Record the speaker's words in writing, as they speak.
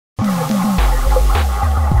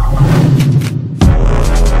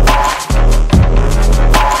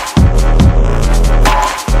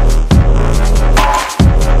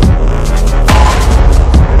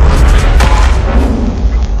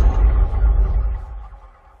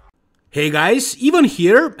Hey guys, Ivan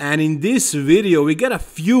here, and in this video we get a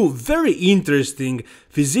few very interesting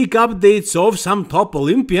physique updates of some top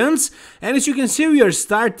Olympians, and as you can see we are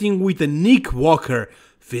starting with a Nick Walker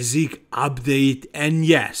physique update, and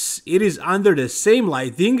yes, it is under the same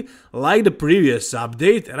lighting like the previous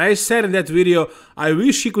update, and I said in that video I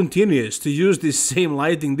wish he continues to use this same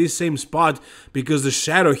lighting, this same spot, because the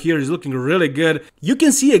shadow here is looking really good. You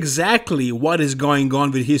can see exactly what is going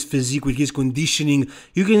on with his physique, with his conditioning.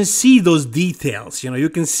 You can see those details, you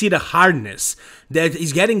can see the hardness that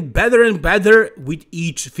is getting better and better with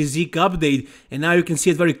each physique update, and now you can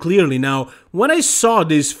see it very clearly. Now, when I saw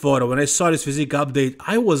this photo, when I saw this physique update,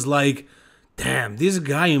 I was like, damn, this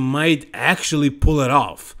guy might actually pull it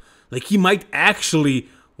off. Like, he might actually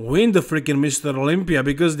win the freaking Mr. Olympia,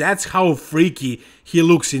 because that's how freaky he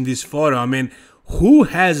looks in this photo. I mean, who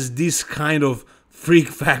has this kind of freak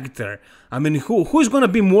factor? I mean, who's gonna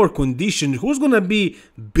be more conditioned? Who's gonna be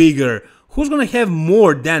bigger? Who's gonna have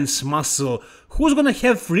more dense muscle? Who's gonna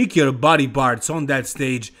have freakier body parts on that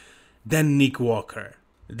stage than Nick Walker?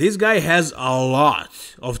 This guy has a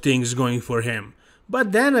lot of things going for him.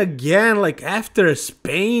 But then again, like after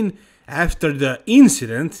Spain, after the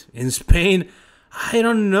incident in Spain, I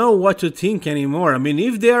don't know what to think anymore. I mean,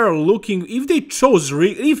 if they are looking, if they chose,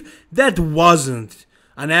 if that wasn't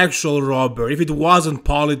an actual robber, if it wasn't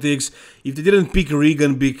politics, if they didn't pick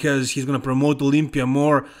Regan because he's gonna promote Olympia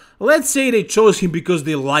more, let's say they chose him because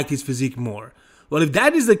they liked his physique more. Well, if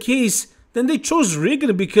that is the case, then they chose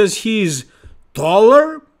Regan because he's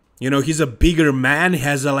taller, he's a bigger man,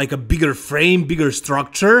 has like a bigger frame, bigger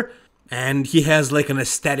structure, and he has like an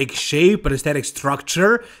aesthetic shape, an aesthetic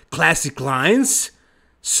structure, classic lines.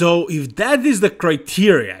 So if that is the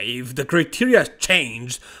criteria, if the criteria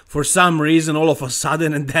changed for some reason all of a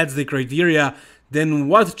sudden and that's the criteria, then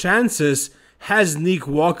what chances has Nick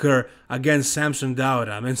Walker against Samson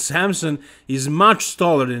Dauda? I mean, Samson is much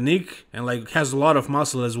taller than Nick and like has a lot of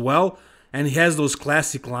muscle as well, and he has those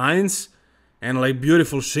classic lines and like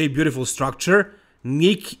beautiful shape, beautiful structure.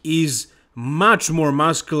 Nick is much more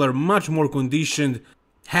muscular, much more conditioned,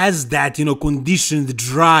 has that, conditioned,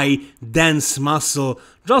 dry, dense muscle,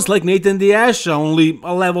 just like Nathan Diaz, only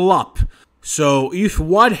a level up. So if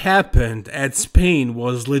what happened at Spain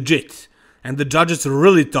was legit, and the judges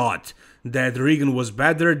really thought that Regan was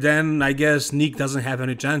better, then I guess Nick doesn't have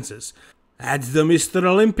any chances at the Mr.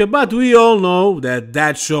 Olympia. But we all know that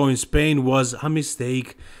that show in Spain was a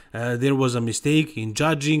mistake. There was a mistake in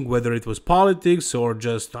judging, whether it was politics or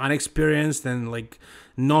just unexperienced and like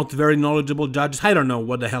not very knowledgeable judges. I don't know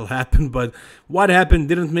what the hell happened, but what happened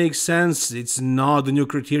didn't make sense. It's not the new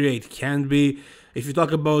criteria, it can't be. If you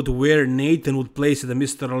talk about where Nathan would place at the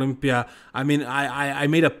Mr. Olympia, I mean, I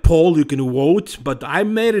made a poll, you can vote, but I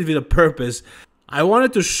made it with a purpose. I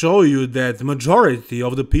wanted to show you that the majority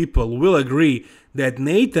of the people will agree that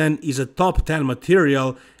Nathan is a top 10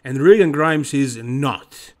 material and Regan Grimes is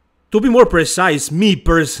not. To be more precise, me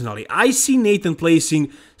personally, I see Nathan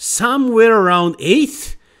placing somewhere around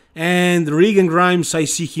 8th, and Regan Grimes, I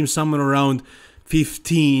see him somewhere around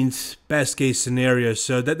 15th, best case scenario.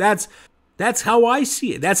 So that's how I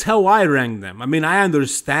see it. That's how I rank them. I mean, I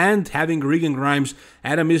understand having Regan Grimes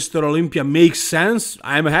at a Mr. Olympia makes sense.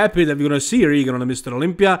 I'm happy that we're going to see Regan on a Mr.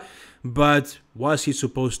 Olympia. But was he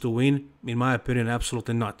supposed to win? In my opinion,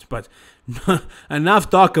 absolutely not. But enough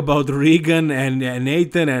talk about Regan and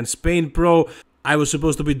Nathan and Spain Pro. I was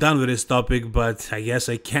supposed to be done with this topic, but I guess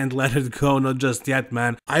I can't let it go, not just yet,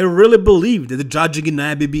 man. I really believe that the judging in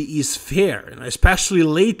IBB is fair, especially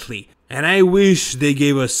lately. And I wish they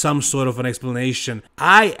gave us some sort of an explanation.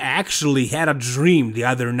 I actually had a dream the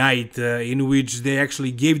other night in which they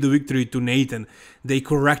actually gave the victory to Nathan. They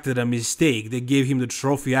corrected a mistake. They gave him the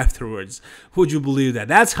trophy afterwards. Would you believe that?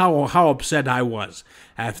 That's how upset I was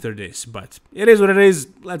after this. But it is what it is.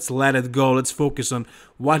 Let's let it go. Let's focus on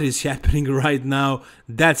what is happening right now.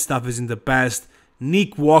 That stuff is in the past.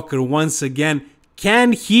 Nick Walker, once again,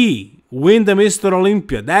 can he win the Mr.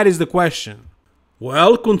 Olympia? That is the question.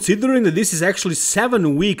 Well, considering that this is actually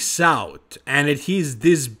 7 weeks out and that he's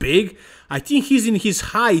this big, I think he's in his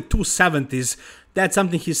high 270s. That's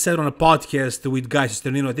something he said on a podcast with Guys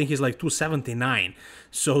Sternino. I think he's like 279.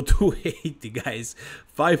 So 280, guys.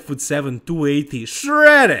 5'7", 280.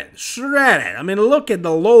 Shredded. Shredded. I mean, look at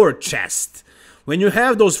the lower chest. When you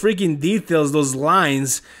have those freaking details, those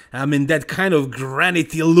lines, I mean, that kind of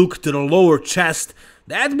granity look to the lower chest,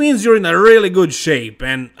 that means you're in a really good shape.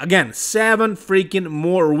 And again, 7 freaking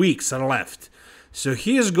more weeks are left. So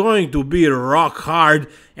he's going to be rock hard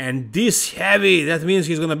and this heavy. That means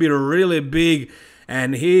he's going to be really big.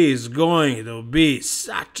 and he is going to be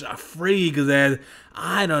such a freak that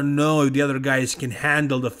I don't know if the other guys can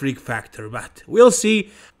handle the freak factor, but we'll see.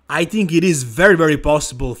 I think it is very, very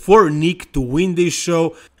possible for Nick to win this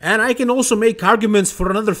show, and I can also make arguments for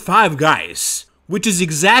another 5 guys, which is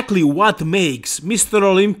exactly what makes Mr.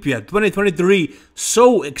 Olympia 2023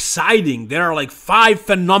 so exciting. There are like 5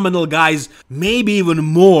 phenomenal guys, maybe even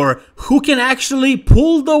more, who can actually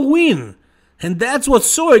pull the win. And that's what's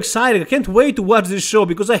so exciting. I can't wait to watch this show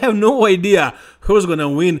because I have no idea who's gonna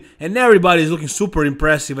win, and everybody is looking super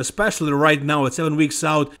impressive, especially right now at 7 weeks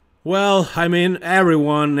out. Well, I mean,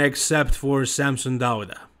 everyone except for Samson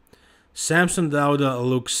Dauda. Samson Dauda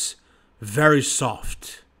looks very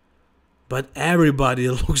soft, but everybody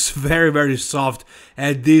looks very, very soft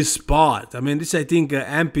at this spot. I mean, this, I think,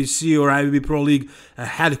 NPC or IBB Pro League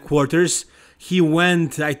headquarters. He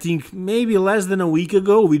went, I think, maybe less than a week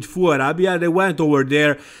ago with Fu Arabia. They went over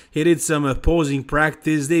there. He did some posing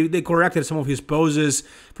practice. They corrected some of his poses.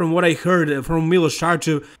 From what I heard from Milos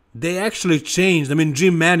Sarcev, they actually changed. I mean,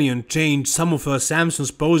 Jim Mannion changed some of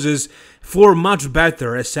Samson's poses for much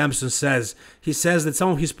better, as Samson says. He says that some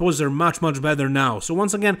of his poses are much, much better now. So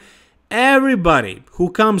once again, everybody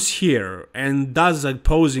who comes here and does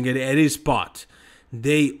posing at his spot,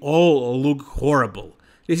 they all look horrible.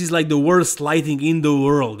 This is like the worst lighting in the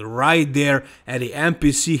world, right there at the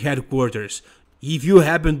NPC headquarters. If you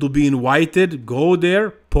happen to be invited, go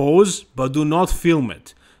there, pose, but do not film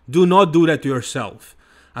it. Do not do that to yourself.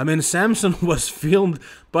 I mean, Samson was filmed,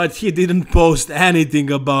 but he didn't post anything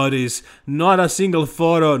about this. Not a single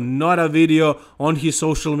photo, not a video on his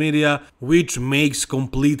social media, which makes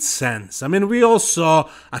complete sense. I mean, we all saw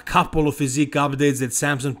a couple of physique updates that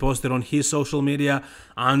Samson posted on his social media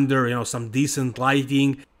under, some decent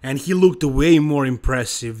lighting, and he looked way more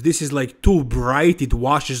impressive. This is like too bright, it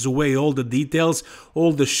washes away all the details,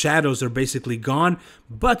 all the shadows are basically gone,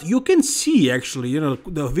 but you can see actually,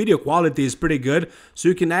 the video quality is pretty good, so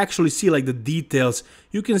you can actually see like the details,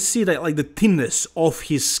 you can see that like the thinness of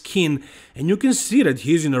his skin, and you can see that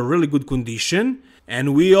he's in a really good condition.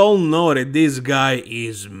 And we all know that this guy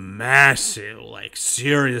is massive, like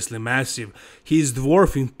seriously massive. He's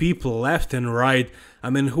dwarfing people left and right. I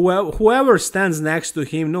mean, whoever stands next to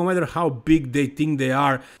him, no matter how big they think they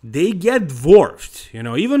are, they get dwarfed.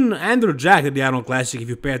 Even Andrew Jack at the Arnold Classic, if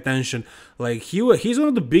you pay attention, like he's one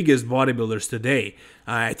of the biggest bodybuilders today.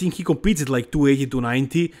 I think he competes at like 280,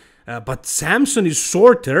 290. But Samson is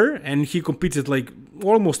shorter and he competes at like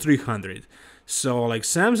almost 300. So like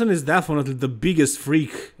Samson is definitely the biggest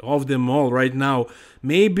freak of them all right now.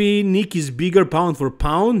 Maybe Nick is bigger pound for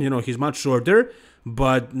pound, he's much shorter,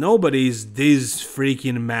 but nobody is this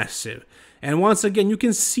freaking massive. And once again, you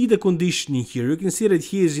can see the conditioning here. You can see that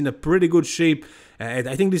he is in a pretty good shape.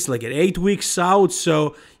 I think this is like at 8 weeks out,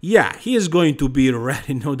 so yeah, he is going to be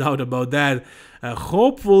ready, no doubt about that.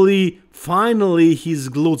 Hopefully, finally, his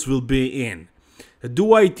glutes will be in.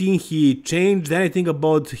 Do I think he changed anything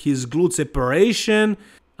about his glute separation?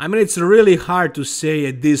 I mean, it's really hard to say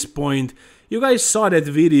at this point. You guys saw that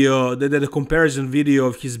video, the comparison video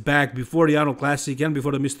of his back before the Arnold Classic and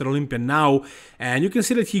before the Mr. Olympia now, and you can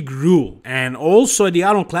see that he grew. And also at the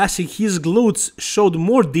Arnold Classic, his glutes showed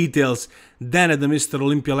more details than at the Mr.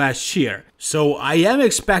 Olympia last year. So I am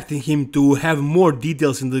expecting him to have more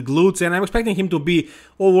details in the glutes, and I'm expecting him to be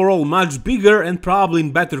overall much bigger and probably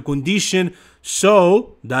in better condition.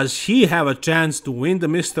 So, does he have a chance to win the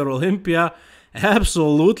Mr. Olympia?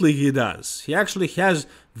 Absolutely he does. He actually has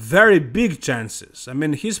very big chances. I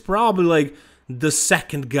mean, he's probably like the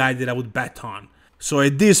second guy that I would bet on. So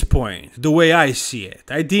at this point, the way I see it,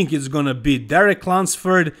 I think it's gonna be Derek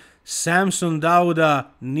Lunsford, Samson Dauda,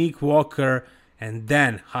 Nick Walker, and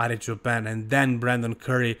then Hadi Chopin, and then Brandon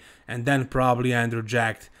Curry, and then probably Andrew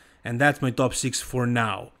Jack. And that's my top 6 for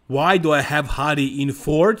now. Why do I have Hadi in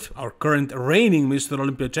 4th, our current reigning Mr.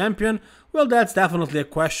 Olympia champion? Well, that's definitely a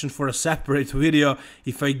question for a separate video.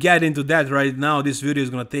 If I get into that right now, this video is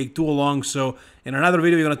gonna take too long, so in another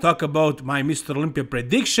video we're gonna talk about my Mr. Olympia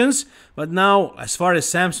predictions. But now, as far as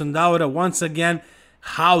Samson Dauda, once again,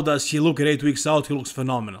 how does he look at 8 weeks out? He looks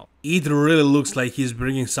phenomenal. It really looks like he's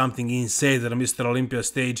bringing something insane to the Mr. Olympia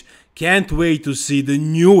stage. Can't wait to see the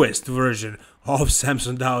newest version of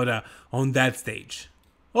Samson Dauda on that stage.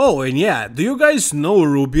 Oh, and yeah, do you guys know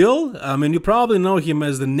Rubiel? I mean, you probably know him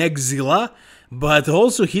as the Neckzilla, but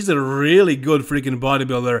also he's a really good freaking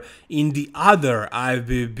bodybuilder in the other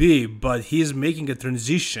IBB, but he's making a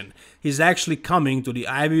transition. He's actually coming to the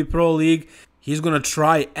IBB Pro League. He's gonna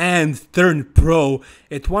try and turn pro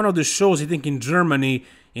at one of the shows, I think in Germany,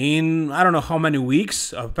 in I don't know how many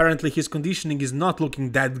weeks. Apparently his conditioning is not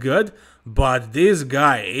looking that good, but this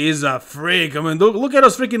guy is a freak. I mean, look at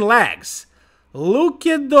those freaking legs. Look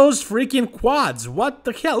at those freaking quads. What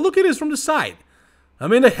the hell? Look at this from the side. I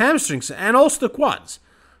mean, the hamstrings and also the quads.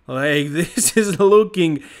 Like, this is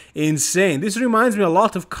looking insane. This reminds me a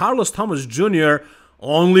lot of Carlos Thomas Jr.,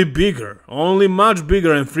 only bigger, only much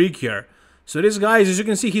bigger and freakier. So this guy, as you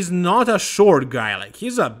can see, he's not a short guy. Like,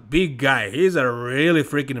 he's a big guy. He's a really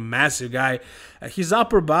freaking massive guy. His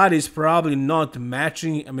upper body is probably not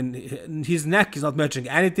matching. I mean, his neck is not matching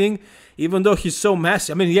anything, even though he's so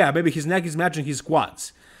massive. I mean, yeah, maybe his neck is matching his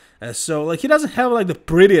quads. So, like, he doesn't have, like, the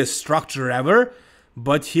prettiest structure ever,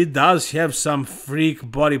 but he does have some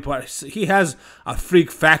freak body parts. He has a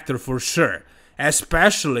freak factor for sure,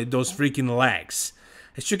 especially those freaking legs.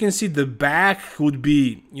 As you can see, the back would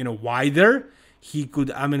be, you know, wider. He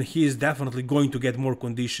could, I mean, he is definitely going to get more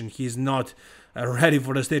condition. He's not ready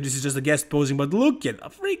for the stage. This is just a guest posing, but look at the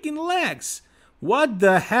freaking legs. What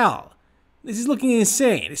the hell? This is looking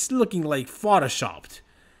insane. It's looking like photoshopped.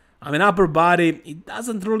 I mean, upper body, it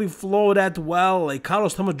doesn't really flow that well. Like,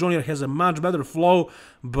 Carlos Thomas Jr. has a much better flow,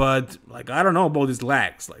 but, like, I don't know about his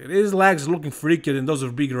legs. Like, his legs are looking freakier than those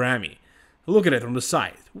of Big Ramy. Look at it from the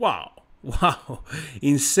side. Wow. Wow,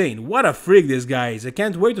 insane. What a freak this guy is. I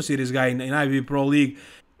can't wait to see this guy in IFBB Pro League.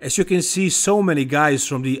 As you can see, so many guys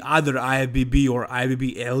from the other IFBB or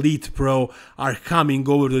IFBB Elite Pro are coming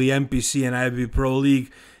over to the NPC and IFBB Pro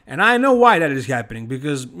League. And I know why that is happening,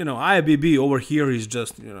 because, you know, IFBB over here is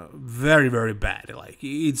just, you know, very, very bad. Like,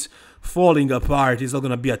 it's falling apart. It's not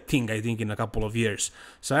going to be a thing, I think, in a couple of years.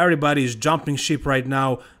 So everybody is jumping ship right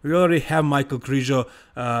now. We already have Michael Krijo.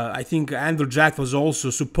 I think Andrew Jack was also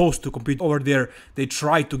supposed to compete over there. They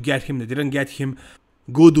tried to get him. They didn't get him.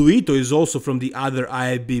 Guduito is also from the other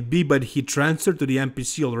IFBB, but he transferred to the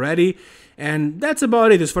NPC already. And that's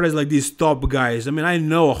about it as far as like these top guys. I mean, I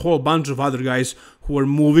know a whole bunch of other guys who are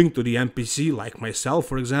moving to the NPC, like myself,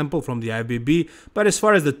 for example, from the IFBB. But as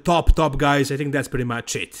far as the top guys, I think that's pretty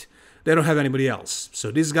much it. They don't have anybody else. So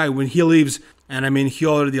this guy, when he leaves, and I mean, he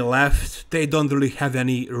already left, they don't really have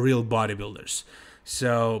any real bodybuilders.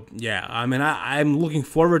 So, yeah, I mean, I'm looking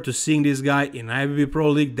forward to seeing this guy in IFBB Pro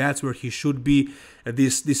League. That's where he should be,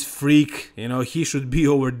 this freak. You know, he should be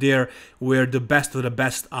over there where the best of the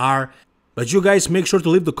best are. But you guys make sure to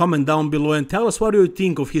leave the comment down below and tell us what you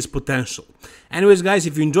think of his potential. Anyways, guys,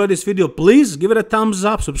 if you enjoyed this video, please give it a thumbs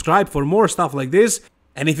up, subscribe for more stuff like this.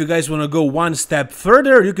 And if you guys want to go one step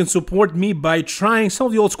further, you can support me by trying some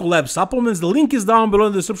of the old school lab supplements. The link is down below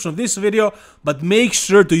in the description of this video, but make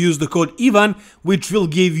sure to use the code IVAN, which will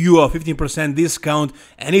give you a 15% discount,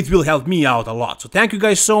 and it will help me out a lot. So thank you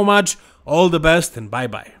guys so much, all the best, and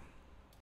bye-bye.